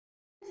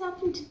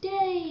happened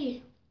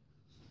today?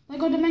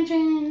 Lego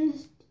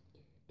Dimensions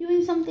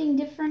doing something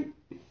different.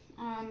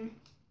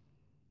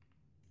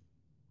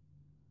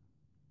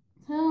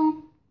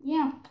 So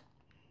yeah,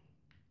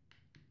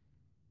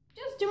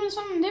 just doing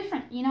something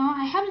different. You know,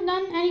 I haven't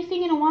done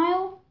anything in a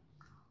while.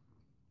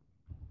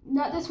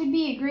 That this would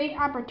be a great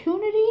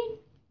opportunity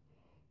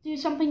to do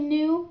something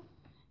new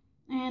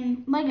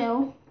and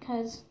Lego,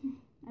 because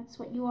that's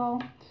what you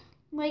all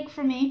like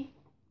from me.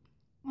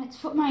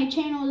 That's what my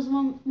channel is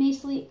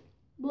mostly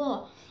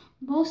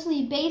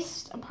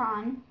based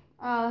upon.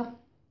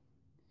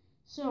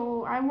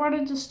 So I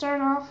wanted to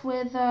start off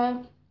with,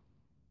 I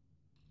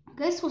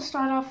guess we'll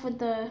start off with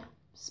the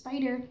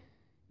Spider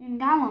and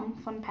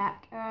Gollum fun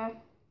pack.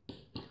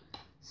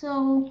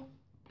 So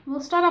we'll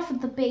start off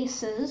with the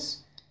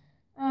bases.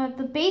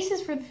 The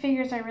bases for the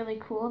figures are really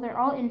cool. They're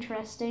all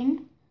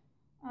interesting.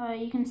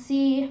 You can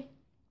see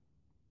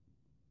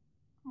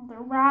all the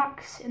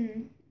rocks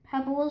and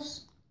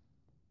pebbles,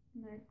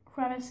 and their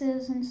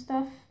crevices and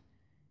stuff.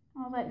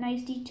 All that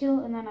nice detail,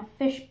 and then a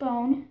fish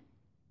bone.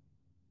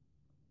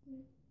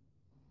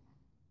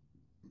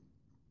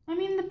 I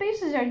mean, the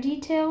bases are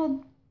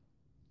detailed,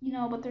 you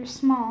know, but they're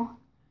small.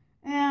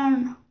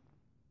 And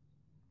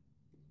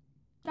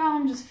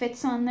Gollum just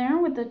fits on there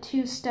with the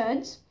two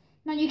studs.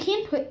 Now, you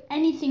can't put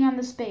anything on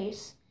this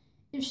base.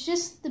 It's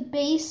just the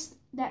base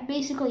that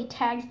basically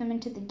tags them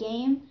into the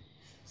game.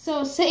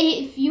 So,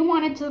 say if you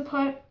wanted to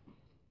put,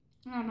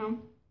 I don't know,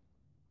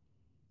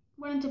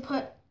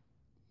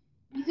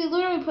 you could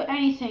literally put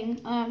anything.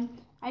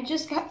 I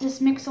just got this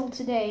Mixel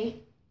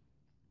today,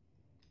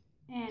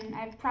 and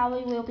I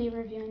probably will be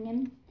reviewing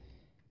him.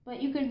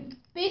 But you could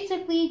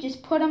basically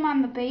just put him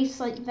on the base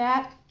like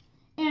that,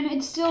 and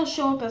it'd still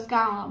show up as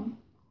Gollum.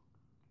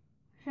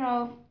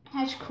 So,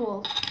 that's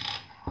cool.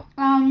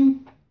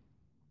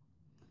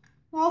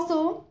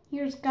 Also,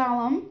 here's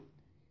Gollum.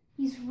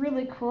 He's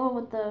really cool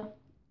with the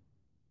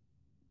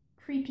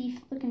creepy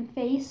looking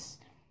face.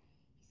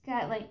 He's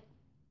got like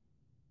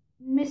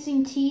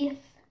missing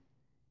teeth.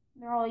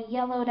 They're all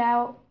yellowed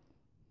out.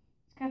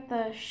 He's got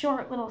the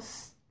short little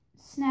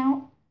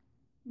snout,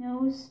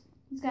 nose.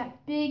 He's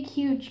got big,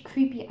 huge,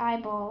 creepy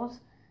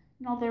eyeballs.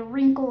 And all the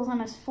wrinkles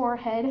on his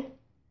forehead.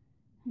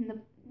 And the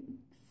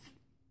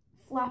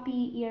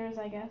floppy ears,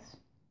 I guess. That's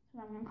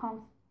what I'm going to call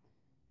him.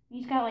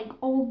 He's got like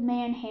old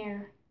man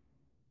hair.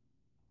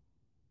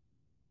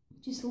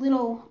 Just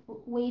little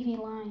wavy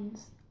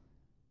lines.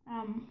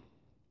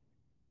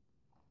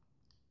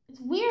 It's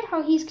weird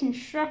how he's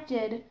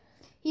constructed.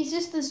 He's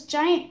just this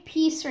giant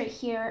piece right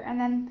here, and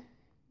then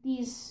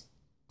these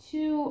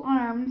two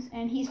arms,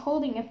 and he's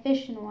holding a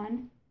fish in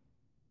one.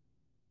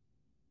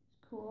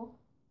 Cool.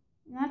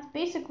 And that's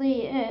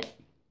basically it.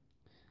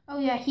 Oh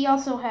yeah, he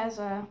also has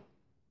a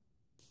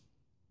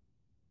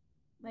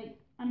like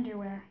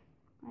underwear,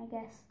 I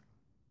guess.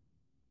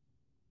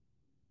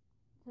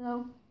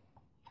 So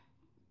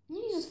he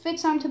just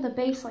fits onto the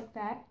base like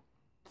that.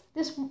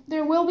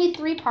 There will be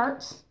 3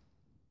 parts.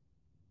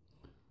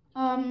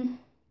 And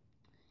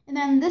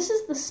then this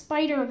is the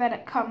spider that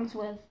it comes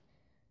with.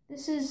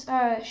 This is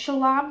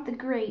Shelob the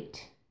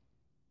Great.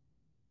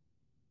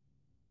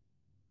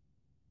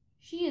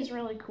 She is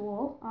really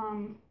cool.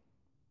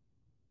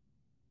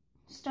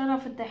 Start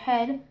off with the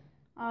head.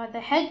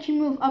 The head can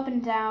move up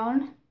and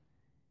down.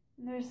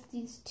 And there's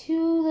these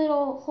 2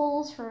 little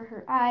holes for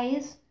her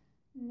eyes.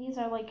 And these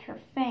are like her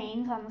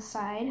fangs on the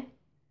side.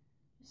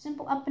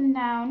 Simple up and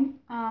down.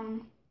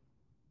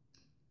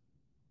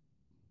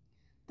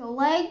 The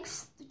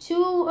legs,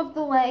 2 of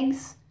the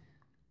legs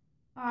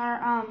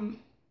are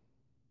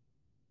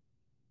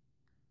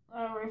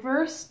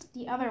reversed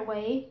the other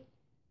way.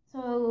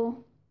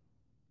 So,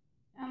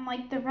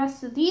 unlike the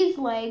rest of these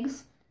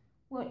legs,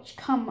 which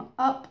come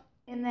up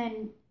and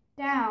then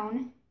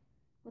down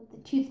with the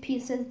tooth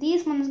pieces,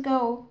 these ones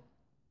go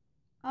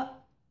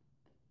up.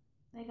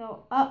 They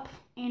go up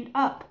and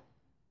up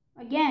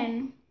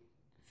again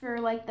for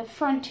like the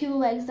front 2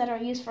 legs that are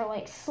used for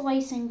like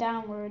slicing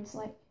downwards,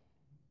 like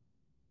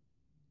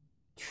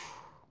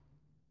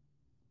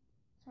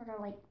sort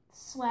of like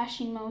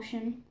slashing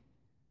motion.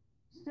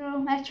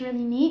 So that's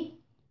really neat.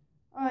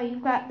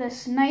 You've got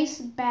this nice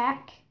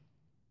back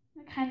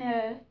that kind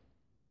of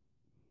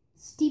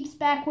steeps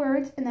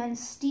backwards and then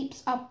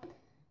steeps up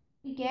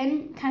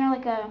again, kind of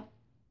like a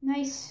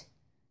nice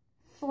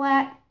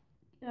flat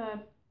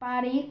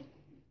body,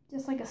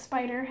 just like a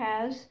spider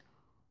has.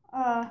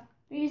 They're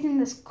using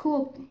this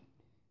cool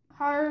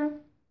car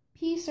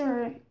piece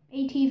or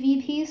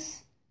ATV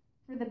piece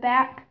for the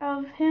back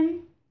of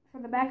him, for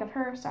the back of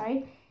her,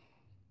 sorry.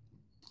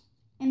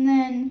 And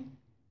then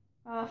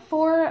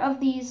 4 of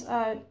these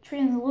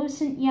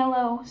translucent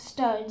yellow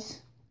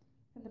studs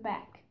for the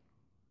back.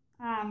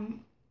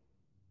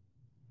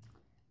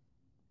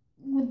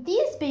 With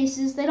these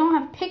bases, they don't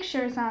have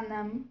pictures on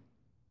them.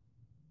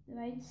 Did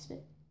I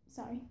spit?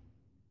 Sorry.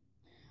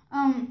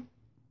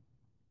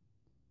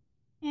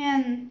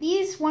 And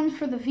these ones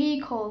for the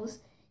vehicles,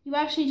 you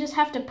actually just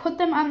have to put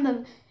them on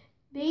the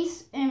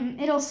base, and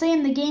it'll say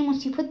in the game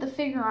once you put the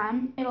figure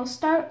on, it'll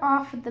start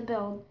off with the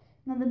build.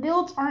 Now the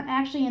builds aren't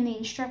actually in the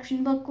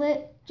instruction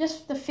booklet,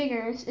 just the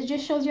figures. It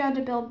just shows you how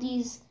to build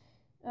these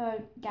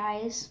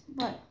guys,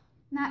 but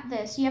not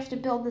this. You have to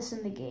build this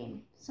in the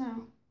game.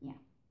 So, yeah.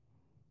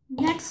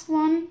 Next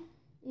one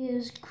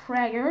is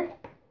Cragger.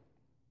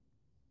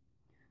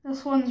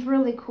 This one's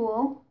really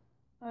cool.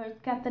 It's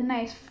got the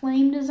nice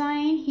flame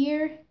design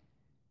here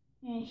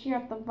and here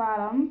at the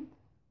bottom.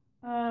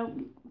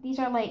 These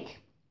are like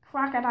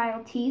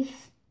crocodile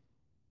teeth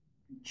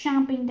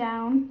chomping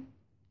down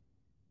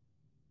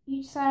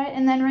each side.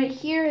 And then right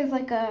here is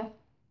like a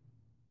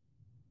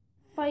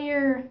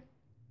fire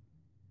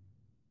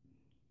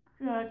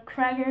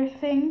Cragger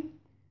thing.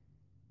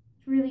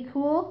 It's really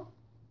cool.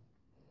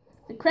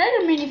 The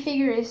Cragger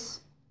minifigure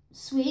is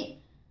sweet.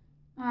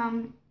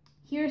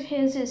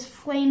 Here's his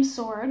flame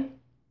sword.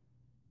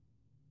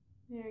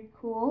 Very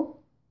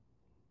cool.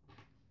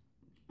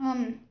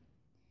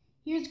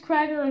 Here's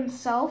Cragger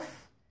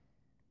himself.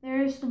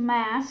 There's the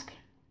mask.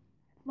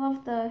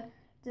 Love the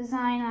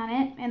design on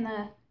it and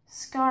the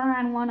scar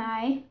on one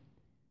eye.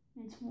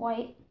 It's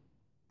white.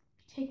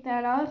 Take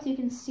that off, you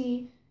can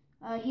see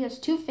he has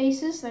two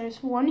faces.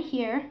 There's one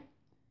here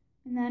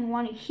and then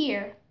one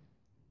here.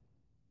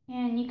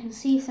 And you can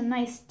see some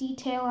nice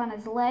detail on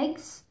his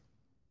legs.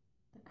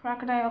 The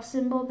crocodile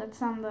symbol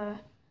that's on the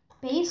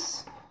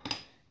base,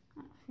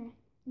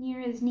 near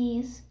his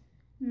knees,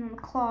 and then the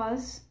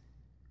claws.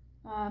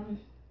 And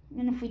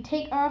if we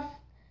take off,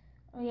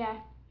 oh yeah,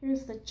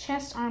 here's the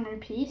chest armor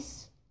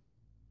piece,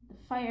 the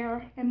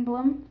fire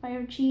emblem,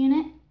 fire chi in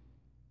it.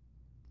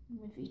 And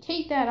if we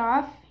take that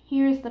off,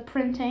 here's the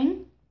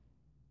printing.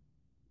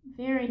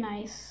 Very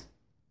nice.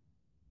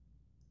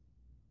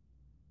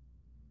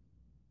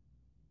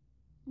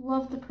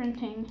 Love the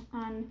printing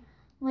on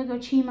Lego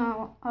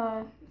Chima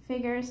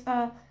figures.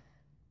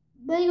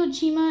 Lego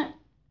Chima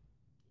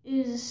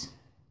is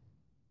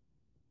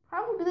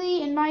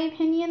probably, in my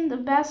opinion, the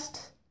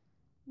best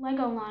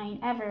Lego line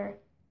ever.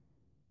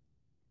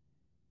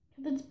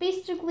 It's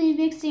basically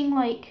mixing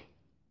like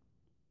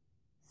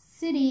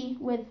city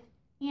with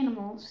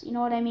animals, you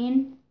know what I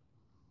mean?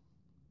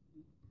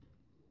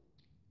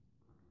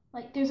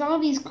 Like there's all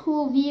these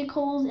cool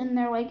vehicles and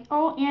they're like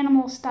all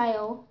animal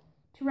style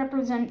to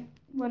represent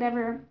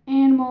whatever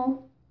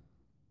animal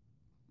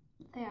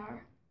they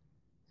are.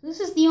 So this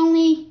is the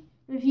only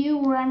review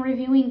where I'm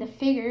reviewing the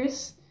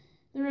figures.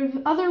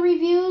 The other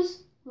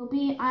reviews will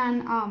be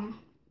on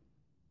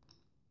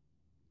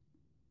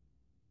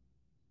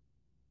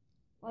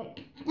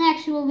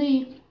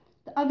actually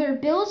the other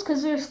builds,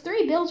 because there's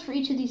 3 builds for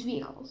each of these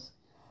vehicles.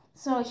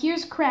 So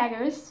here's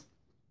Cragger's.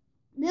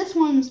 This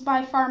one's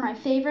by far my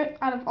favorite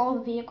out of all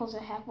the vehicles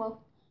I have.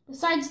 Well,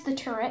 besides the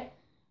turret.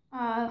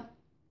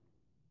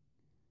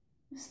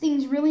 This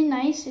thing's really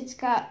nice. It's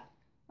got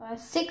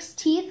 6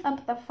 teeth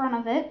up the front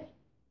of it,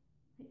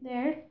 right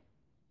there.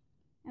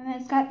 And then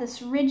it's got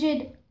this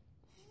rigid,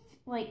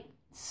 like,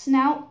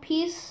 snout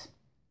piece.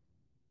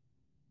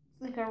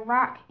 It's like a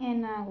rock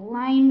in a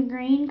lime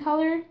green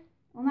color.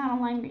 Well, not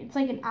a lime green. It's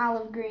like an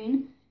olive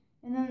green.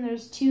 And then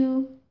there's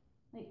 2,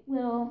 like,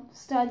 little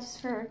studs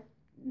for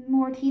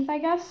more teeth, I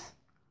guess.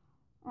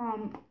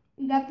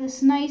 You got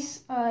this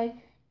nice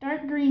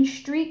dark green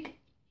streak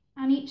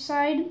on each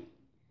side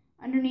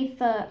underneath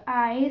the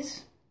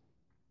eyes.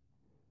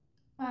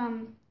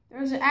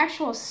 There's an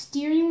actual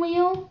steering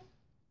wheel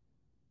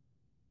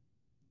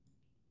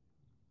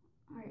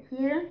right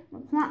here.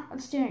 Well, it's not a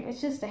steering,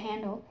 it's just a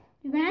handle.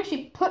 You can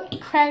actually put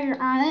Cragger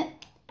on it,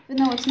 even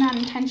though it's not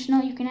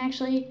intentional. You can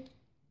actually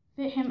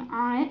fit him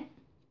on it.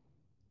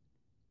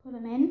 Put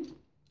him in.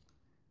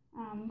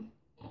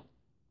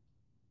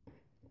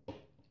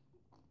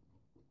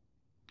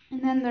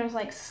 And then there's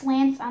like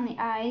slants on the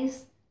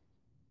eyes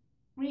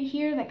right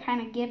here that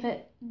kind of give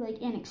it like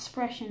an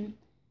expression.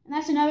 And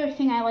that's another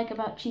thing I like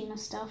about Chima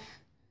stuff.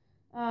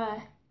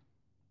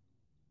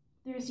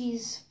 There's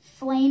these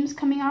flames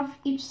coming off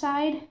each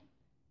side.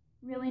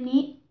 Really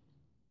neat.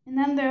 And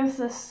then there's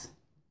this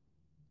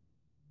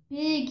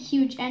big,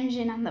 huge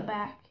engine on the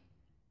back.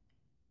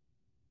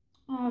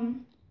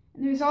 And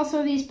there's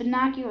also these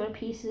binocular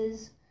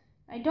pieces.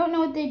 I don't know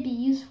what they'd be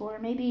used for.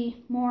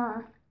 Maybe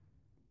more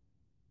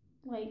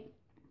like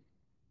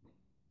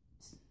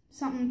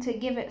something to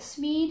give it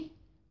speed.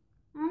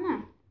 I don't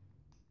know.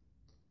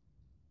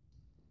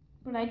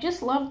 But I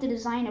just love the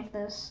design of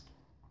this.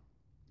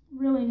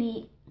 Really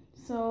neat.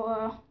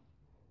 So,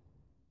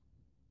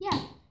 yeah.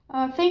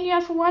 Thank you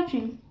guys for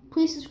watching.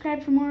 Please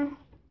subscribe for more.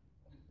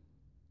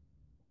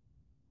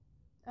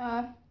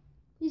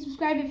 Please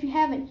subscribe if you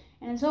haven't.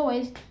 And as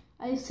always,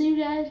 I'll see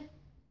you guys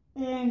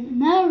in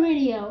another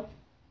video.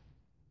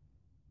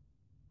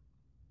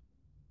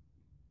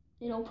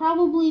 It'll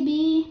probably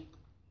be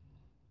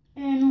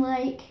in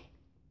like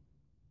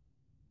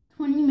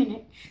 20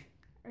 minutes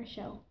or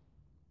so.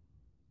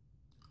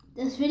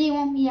 This video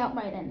won't be out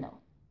by then though.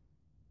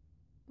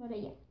 But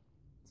yeah.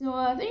 So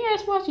thank you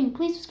guys for watching.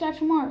 Please subscribe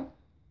for more.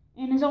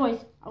 And as always,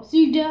 I'll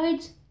see you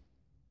dudes.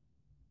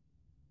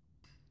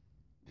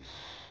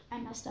 I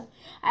messed up.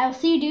 I'll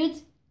see you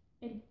dudes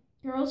and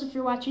girls if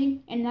you're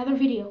watching in another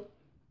video.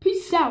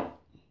 Peace out.